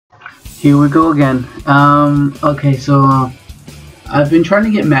Here we go again. Okay, so I've been trying to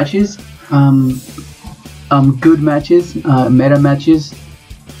get matches, good matches, meta matches,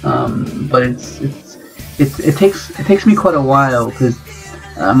 but it takes me quite a while because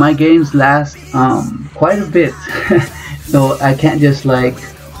my games last quite a bit, so I can't just like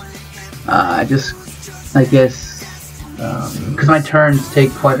I guess because my turns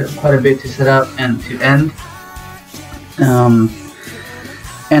take quite a bit to set up and to end.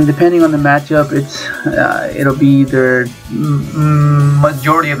 And depending on the matchup, it'll be either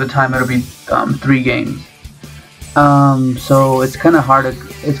majority of the time it'll be 3 games. So it's kind of hard.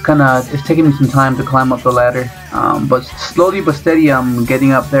 It's taking me some time to climb up the ladder. But slowly but steady, I'm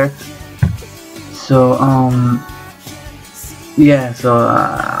getting up there. So yeah. So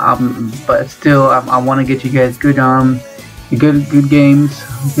but still, I want to get you guys good games,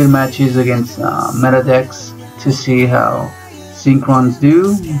 good matches against meta decks to see how Synchrons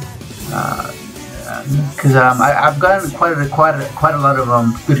do, because I've gotten quite a lot of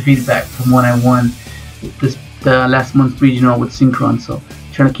good feedback from when I won the last month's regional with Synchron. So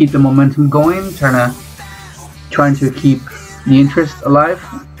trying to keep the momentum going, trying to keep the interest alive.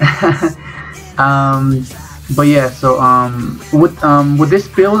 But yeah, so with this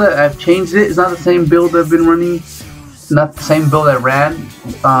build, I've changed it. It's not the same build I've been running, not the same build I ran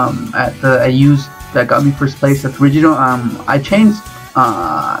I used that got me first place at the regional. I changed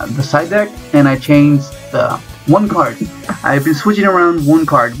the side deck, and I changed the one card. I've been switching around one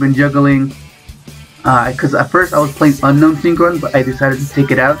card, been juggling, because at first I was playing unknown Synchron, but I decided to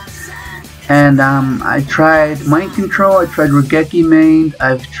take it out. And I tried Mind Control, I tried Regeki Main,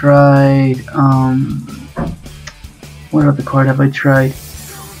 I've tried, what other card have I tried?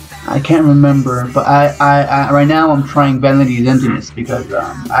 I can't remember, but I right now I'm trying Vanity's Emptiness because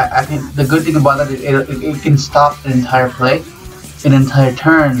I think the good thing about that is it can stop an entire play, an entire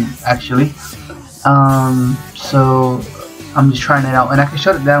turn actually. So I'm just trying it out, and I can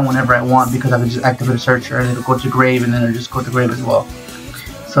shut it down whenever I want because I can just activate a searcher and it'll go to grave, and then it'll just go to grave as well.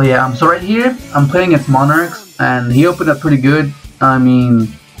 So yeah, so right here I'm playing against Monarchs, and he opened up pretty good. I mean,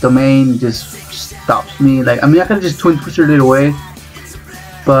 Domain just stops me. Like, I mean, I could have just twin twisted it away.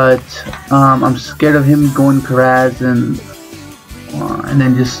 But I'm scared of him going Karaz and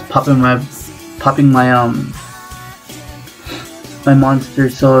then just popping my my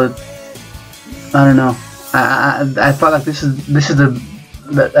monster. So I don't know. I thought like this is the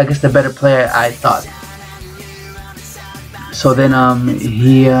I guess the better play I thought. So then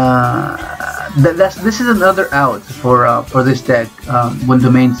this is another out for this deck. When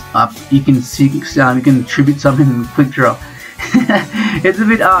Domain's up, you can see you can tribute something in quick draw. It's a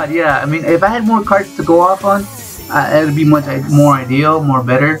bit odd, yeah. I mean, if I had more cards to go off on, it would be much more ideal, more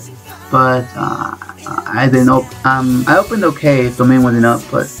better. But I didn't. I opened okay if Domain wasn't up,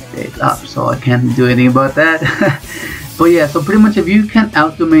 but it's up, so I can't do anything about that. But yeah, so pretty much if you can't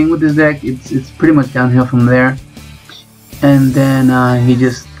out Domain with this deck, it's pretty much downhill from there. And then he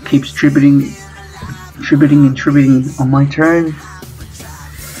just keeps tributing on my turn.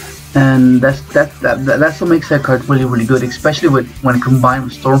 And that's what makes that card really good, especially when combined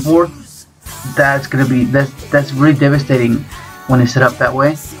with Stormforce. That's really devastating when it's set up that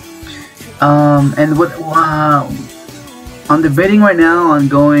way. And I'm debating right now on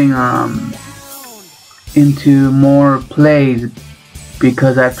going into more plays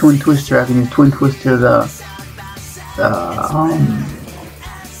because I have Twin Twister. I can use Twin Twister the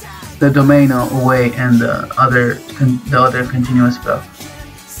Domain away and the other continuous spell.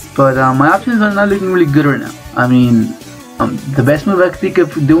 But my options are not looking really good right now. I mean, the best move I can think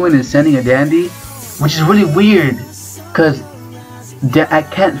of doing is sending a Dandy, which is really weird, because I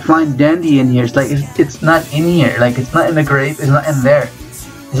can't find Dandy in here. It's like it's not in here. Like, it's not in the grave. It's not in there.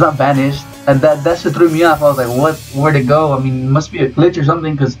 It's not banished, and that just threw me off. I was like, where'd it go? I mean, it must be a glitch or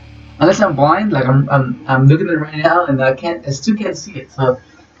something, because unless I'm blind, like I'm looking at it right now, and I still can't see it. So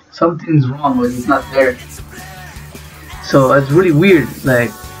something's wrong with it. It's not there. So it's really weird.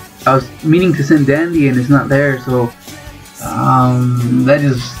 Like, I was meaning to send Dandy and it's not there, so that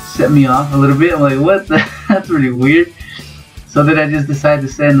just set me off a little bit. I'm like, what? That's really weird. So then I just decided to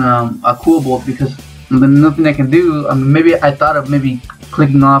send a Cool Bolt because there's nothing I can do. I mean, maybe I thought of maybe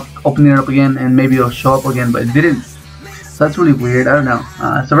clicking off, opening it up again, and maybe it'll show up again, but it didn't. So that's really weird. I don't know.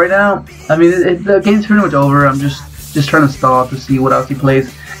 So right now, I mean, the game's pretty much over. I'm just trying to stall to see what else he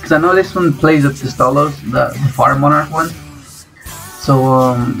plays, because I know this one plays up to Stalos, the Fire Monarch one. So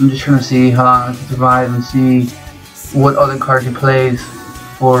I'm just trying to see how long I can survive and see what other cards he plays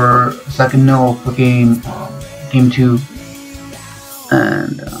so I can know for game 2.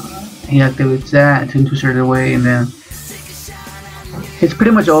 And he activates that, Twin Twister away, and then it's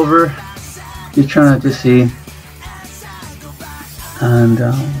pretty much over. Just trying to see, and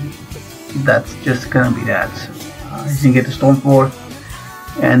that's just gonna be that. He's gonna get the Stormforth,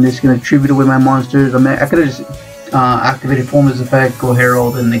 and it's gonna tribute away my monsters. I mean, I could have just activated Formless Effect, go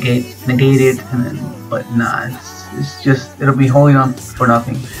Herald, and negate it, and then, but nah, it's just, it'll be holding on for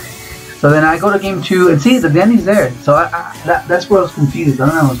nothing. So then I go to game 2, and see, the Danny's there. So that's where I was confused. I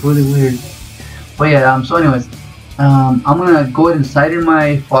don't know, it's really weird. But yeah, so anyways, I'm gonna go ahead and side in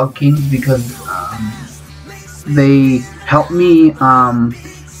my Fog Kings because they help me on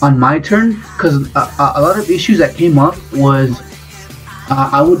my turn. Because a lot of issues that came up was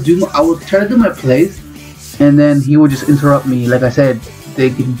I would try to do my plays, and then he would just interrupt me. Like I said, they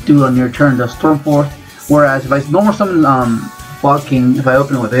can do it on your turn, the Stormforth. Whereas if I normal summon Fog King, if I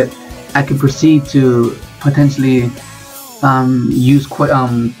open it with it, I can proceed to potentially use quick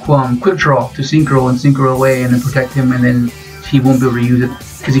draw to synchro and synchro away and then protect him, and then he won't be able to use it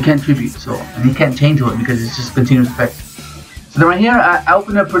because he can't tribute, so, and he can't chain to it because it's just continuous effect. So then right here I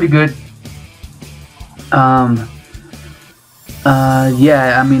opened up pretty good. Yeah,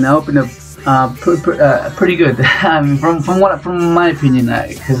 I mean I opened up pretty good. I mean from my opinion,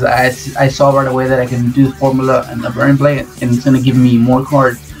 because I saw right away that I can do the formula and the burn play, and it's gonna give me more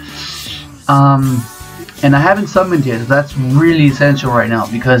cards. And I haven't summoned yet. So that's really essential right now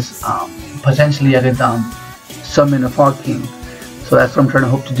because potentially I could summon a Fog King. So that's what I'm trying to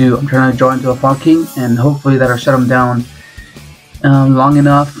hope to do. I'm trying to draw into a Fog King, and hopefully that'll shut him down long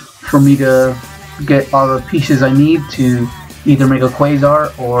enough for me to get all the pieces I need to either make a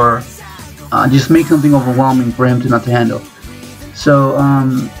Quasar or just make something overwhelming for him to not to handle. So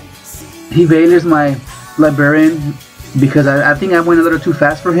he Valors my Librarian because I think I went a little too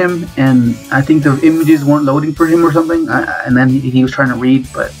fast for him, and I think the images weren't loading for him or something, and then he was trying to read.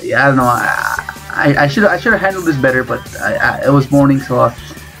 But yeah, I don't know, I should have handled this better, but it was morning, so I was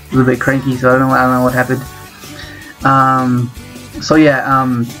a little bit cranky, so I don't know what happened. So yeah,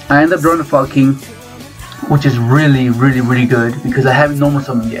 I ended up drawing the Fog King, which is really good because I haven't normal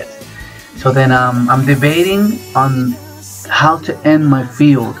summoned yet. So then I'm debating on how to end my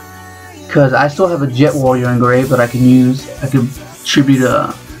field, because I still have a Jet Warrior engraved that I can use. I could tribute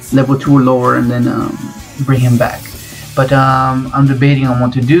a level 2 or lower and then bring him back. But I'm debating on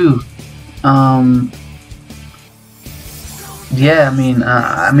what to do. Yeah, I mean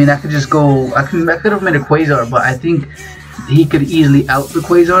I could just go. I could have made a Quasar, but I think he could easily out the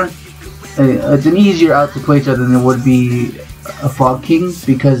Quasar. It's an easier out to Quasar than it would be a Fog King,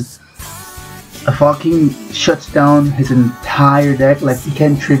 because a Fog King shuts down his entire deck. Like, he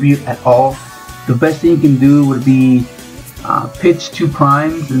can't tribute at all. The best thing you can do would be pitch 2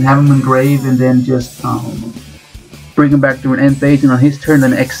 primes and have him engrave, and then just bring him back to an end phase, and on his turn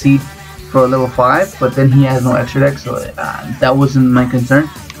then exceed for a level 5. But then he has no extra deck, so that wasn't my concern.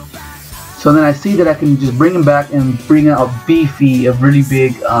 So then I see that I can just bring him back and bring out a really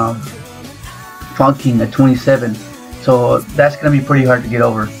big Fog King at 27. So that's gonna be pretty hard to get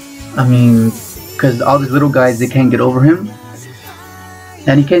over. I mean, because all these little guys, they can't get over him,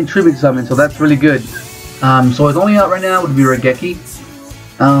 and he can't tribute summon, so that's really good. So his only out right now would be Regeki.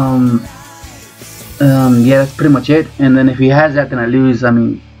 Yeah, that's pretty much it. And then if he has that, then I lose. I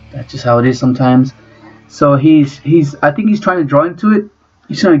mean, that's just how it is sometimes. So I think he's trying to draw into it.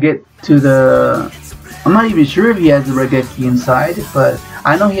 He's trying to get to the. I'm not even sure if he has the Regeki inside, but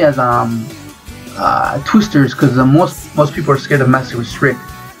I know he has Twisters, because most people are scared of Master Restrict.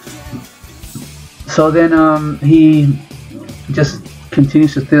 So then he just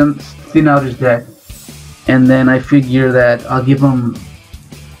continues to thin out his deck, and then I figure that I'll give him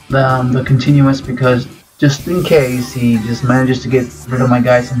the continuous, because just in case he just manages to get rid of my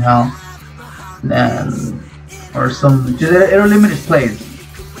guy somehow, or it'll limit his plays.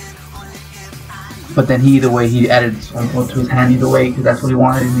 But then either way, he added Stormforth to his hand either way, because that's what he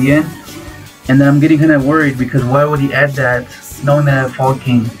wanted in the end. And then I'm getting kind of worried, because why would he add that knowing that I have Fog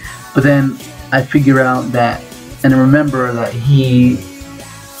King? But then I figure out that, and remember that he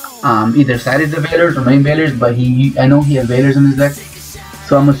either sided the Valors or main Valors, but I know he has Valors in his deck,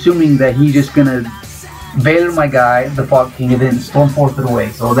 so I'm assuming that he's just gonna Valor my guy, the Fog King, and then Stormforth it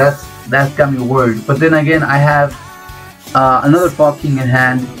away. So that's got me worried. But then again, I have another Fog King in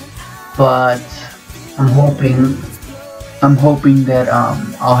hand, but I'm hoping that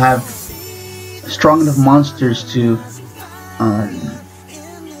I'll have strong enough monsters to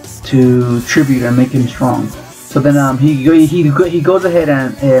tribute and make him strong. So then he goes ahead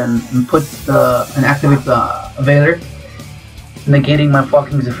and puts and activates the Valor, negating my Fog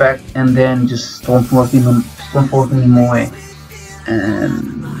King's effect, and then just Stormforthing him away,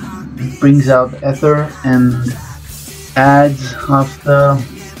 and brings out the Ether and adds off the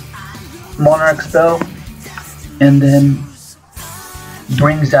Monarch spell, and then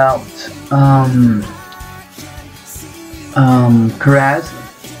brings out Karaz.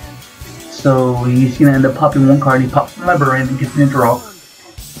 So he's gonna end up popping one card. He pops my burn and gets me a draw.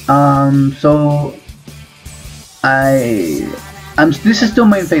 So this is still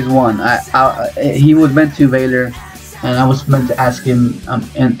main phase 1. He was meant to Veiler, and I was meant to ask him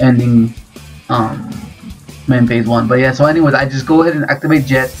ending main phase 1. But yeah, so anyways, I just go ahead and activate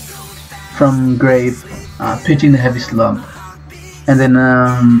Jet from Grave, pitching the Heavy Slug, and then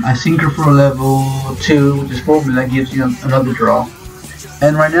I Synchron for level 2, which is formula, gives you another draw.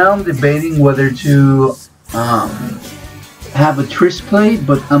 And right now I'm debating whether to have a Triss play,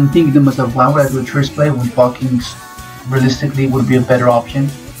 but I'm thinking to myself, why would I do a Triss play when fucking realistically would be a better option?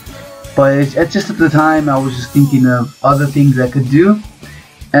 But it's just at the time I was just thinking of other things I could do,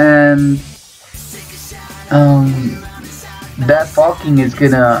 and that Falking is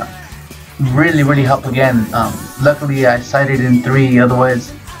gonna really help again. Luckily I sided in 3,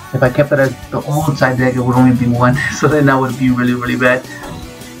 otherwise if I kept it as the old side deck it would only be 1, so then that would be really bad.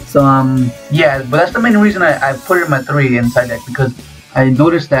 So yeah, but that's the main reason I put it in my 3 in side deck, because I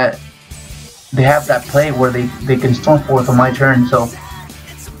noticed that they have that play where they can Stormforce on my turn, so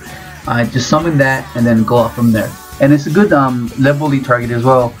I just summon that and then go off from there. And it's a good level lead target as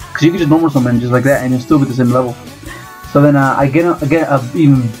well, because you can just normal summon just like that and you'll still be the same level. So then I get a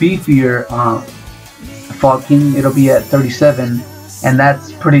even beefier Fog King. It'll be at 37, and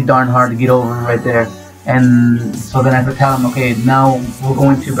that's pretty darn hard to get over right there. And so then I have to tell him, okay, now we're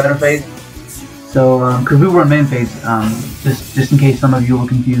going to battle phase. So because we were in main phase, just in case some of you were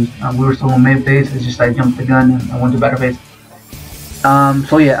confused, we were still in main phase. It's just I jumped the gun and I went to battle phase.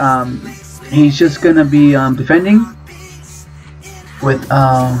 So yeah, he's just gonna be defending with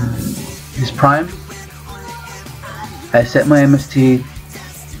his Prime. I set my MST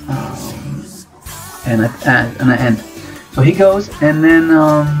and I end. So he goes, and then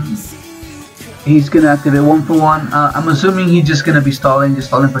he's gonna activate 1 for 1. I'm assuming he's just gonna be stalling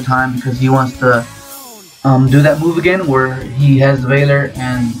for time, because he wants to do that move again where he has the Veiler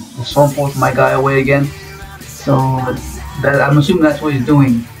and the Stormforce my guy away again. So I'm assuming that's what he's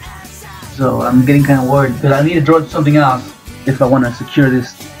doing. So I'm getting kind of worried, because I need to draw something else if I want to secure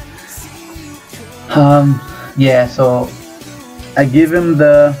this. Yeah, so I give him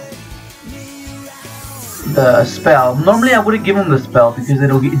the spell. Normally I wouldn't give him the spell, because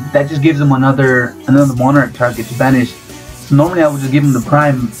that just gives him another Monarch target to banish. So normally I would just give him the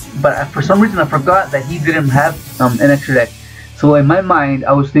Prime, but for some reason I forgot that he didn't have an extra deck. So in my mind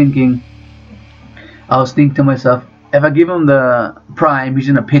I was thinking to myself, if I give him the Prime, he's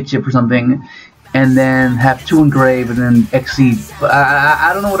gonna pitch it for something, and then have 2 engrave and then exceed. But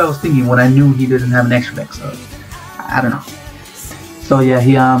I don't know what I was thinking when I knew he didn't have an extra deck, so I don't know. So yeah,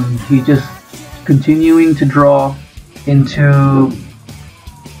 he just continuing to draw into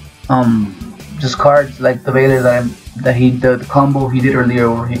just cards like the Veiler the combo he did earlier,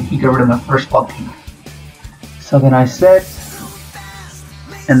 where he got rid of my first Falking. So then I set,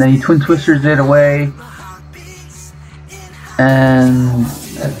 and then he Twin Twisters it away, and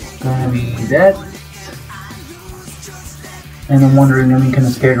that's gonna be that. And I'm wondering, I'm kind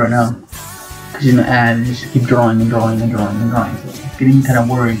of scared right now, because he's gonna add and just keep drawing and drawing and drawing and drawing. So it's getting kind of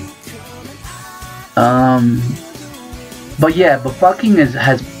worried. But yeah, but Falking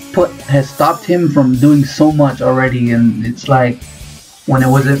has stopped him from doing so much already, and it's like when I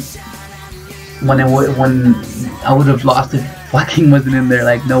would have lost if Falking wasn't in there.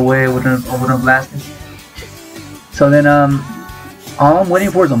 Like no way I would have lasted. So then all I'm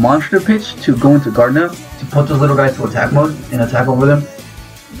waiting for is a monster pitch to go into Gardener to put those little guys to attack mode and attack over them.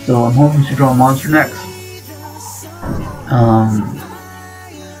 So I'm hoping to draw a monster next.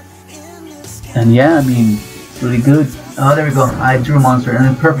 And yeah, I mean, it's really good. Oh, there we go. I drew a monster, and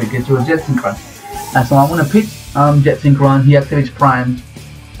then perfect. It drew a Jet Synchron. So I'm gonna pitch Jet Synchron. He activates Prime,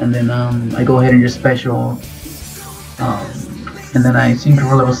 and then I go ahead and just special. And then I Synchron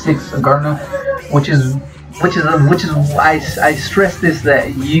for level 6 a Gardener, which is why I stress this,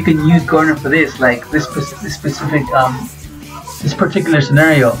 that you can use Gardener for this, like this specific this particular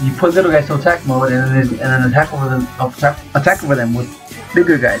scenario. You put little guys to attack mode, and then attack over them with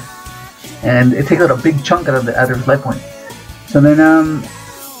bigger guys. And it takes out a big chunk out of his life point. So then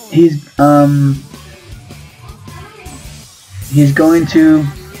he's going to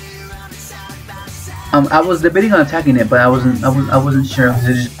I was debating on attacking it, but I wasn't sure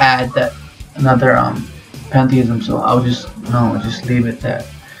to just add that another pantheism. So I'll just leave it there.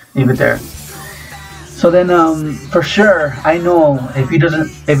 So then for sure I know if he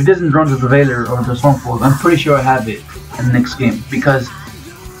doesn't draw to the Veiler or the Stormforce, I'm pretty sure I have it in the next game, because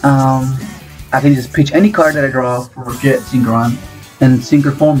I can just pitch any card that I draw for Jet Synchron and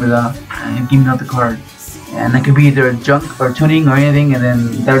Synchro Formula and give me another card. And that could be either junk or tuning or anything, and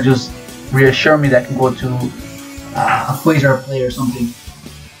then that'll just reassure me that I can go to a Quasar play or something.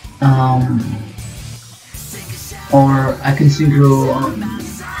 Or I can synchro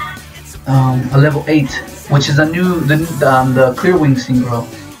a level 8, which is the Clearwing synchro.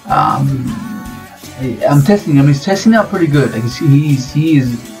 I'm testing him. He's testing out pretty good. Like he's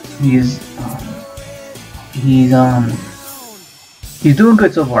doing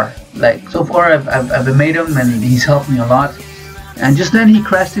good so far. Like so far, I've made him, and he's helped me a lot. And just then he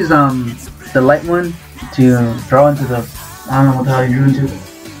crashed his the light one to draw into the, I don't know what the hell he drew into.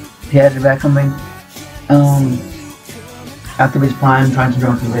 He had to back something. Activates Prime, trying to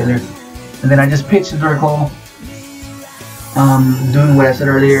draw into Raider, and then I just pitched the Draco. Doing what I said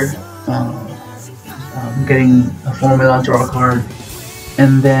earlier. Getting a formula, draw a card,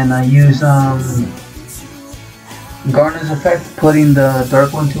 and then I use Garner's effect, putting the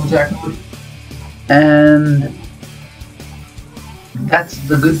dark one to attack mode, and that's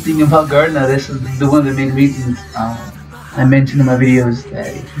the good thing about Garner. This is one of the main reasons I mentioned in my videos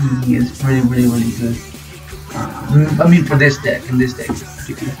that he is really good. I mean, for this deck, in this deck in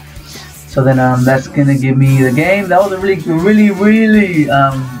particular. So then that's gonna give me the game. That was a really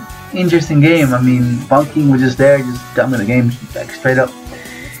interesting game. I mean, Bunking was just there, just dumping the game like straight up.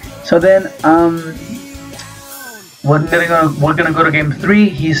 So then we're gonna go to game 3.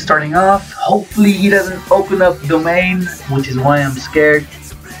 He's starting off. Hopefully he doesn't open up domain, which is why I'm scared.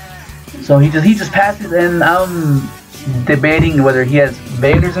 So he just passes, and I'm debating whether he has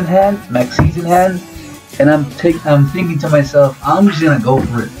Vaders in hand, Maxis in hand, and I'm thinking to myself, I'm just gonna go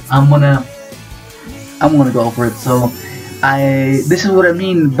for it. I'm gonna go for it. So this is what I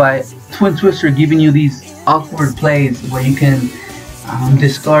mean by Twin Twister giving you these awkward plays where you can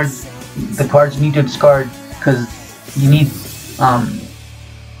discard the cards you need to discard because you need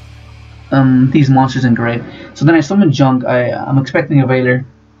these monsters in grave. So then I summon Junk. I'm expecting a Veiler,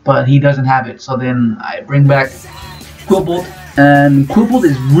 but he doesn't have it. So then I bring back Quillbolt, and Quillbolt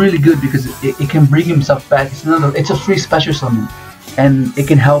is really good because it can bring himself back. It's a free special summon, and it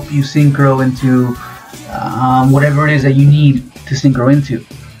can help you synchro into whatever it is that you need to synchro into.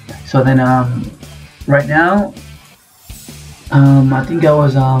 So then right now I think I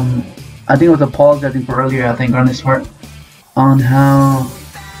was apologizing for earlier, I think, on this part, on how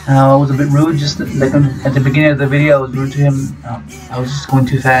I was a bit rude. Just like at the beginning of the video, I was rude to him. I was just going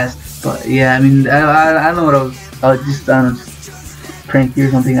too fast. But yeah, I mean, I don't know what I was just cranky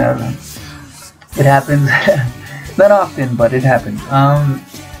or something. I don't know. It happens. Not often, but it happens.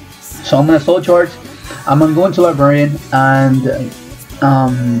 So I'm gonna soul charge. I'm gonna go into Librarian, and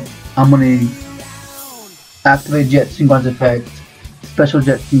I'm gonna activate Jet Synchron's effect, special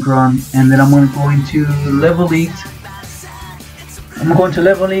Jet Synchron, and then I'm gonna go into level 8. I'm going to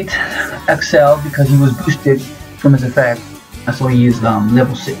level 8 Excel because he was boosted from his effect, so he is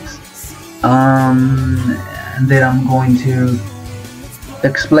level 6. And then I'm going to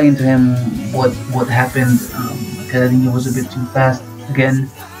explain to him what happened, because I think it was a bit too fast again.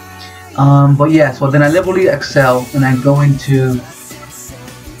 But yeah, so then I level 8 Excel, and I go into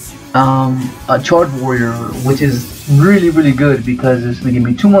a Charge Warrior, which is really good because it's gonna give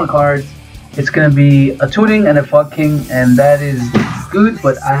me 2 more cards. It's gonna be a tuning and a Fog King, and that is good,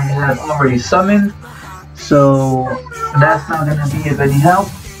 but I have already summoned, so that's not gonna be of any help.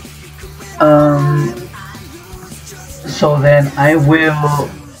 So then I will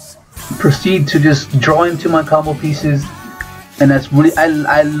proceed to just draw into my combo pieces, and that's really,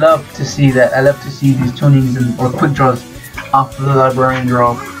 I love to see that. I love to see these tunings or quick draws off the Librarian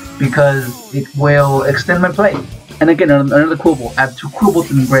draw because it will extend my play. And again, another Quillbolt. I have 2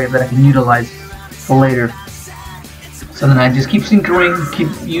 Quillbolts in the grave that I can utilize for later. So then I just keep synchroning, keep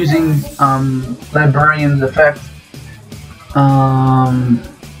using Librarian's effect.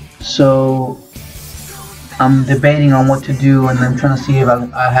 So I'm debating on what to do, and I'm trying to see if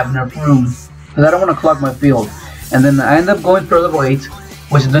I have enough room, because I don't want to clog my field. And then I end up going for level 8,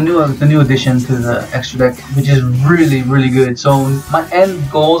 which is the new addition to the extra deck, which is really good. So my end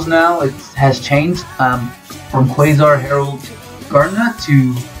goals now has changed from Quasar, Herald, Garnet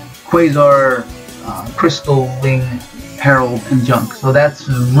to Quasar, Crystal, Wing, Herald, and Junk. So that's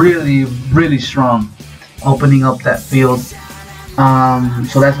really strong, opening up that field.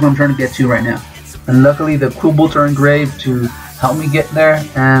 So that's what I'm trying to get to right now. And luckily the Quillbolts are engraved to help me get there,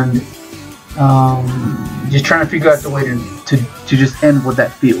 and just trying to figure out the way to just end with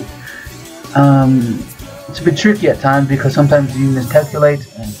that field. It's a bit tricky at times because sometimes you miscalculate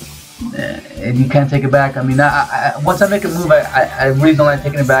and you can't take it back. I mean, once I make a move, I really don't like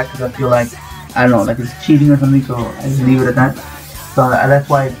taking it back because I feel like I don't know, like it's cheating or something. So I just leave it at that. So that's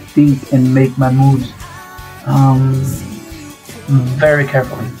why I think and make my moves very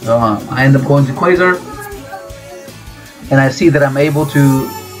carefully. So I end up going to Quasar, and I see that I'm able to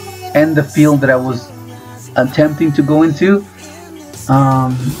end the field that I was attempting to go into.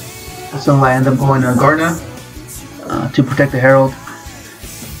 So I end up going to Garna to protect the Herald,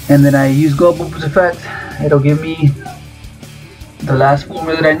 and then I use Goldbulb's effect. It'll give me the last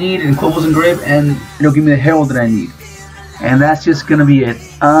formula that I need in Quibbles and Grip, and it'll give me the Herald that I need. And that's just gonna be it.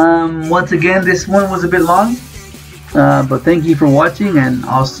 Once again, this one was a bit long, but thank you for watching, and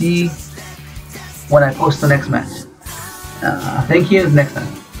I'll see when I post the next match. Thank you, next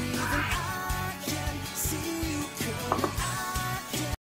time.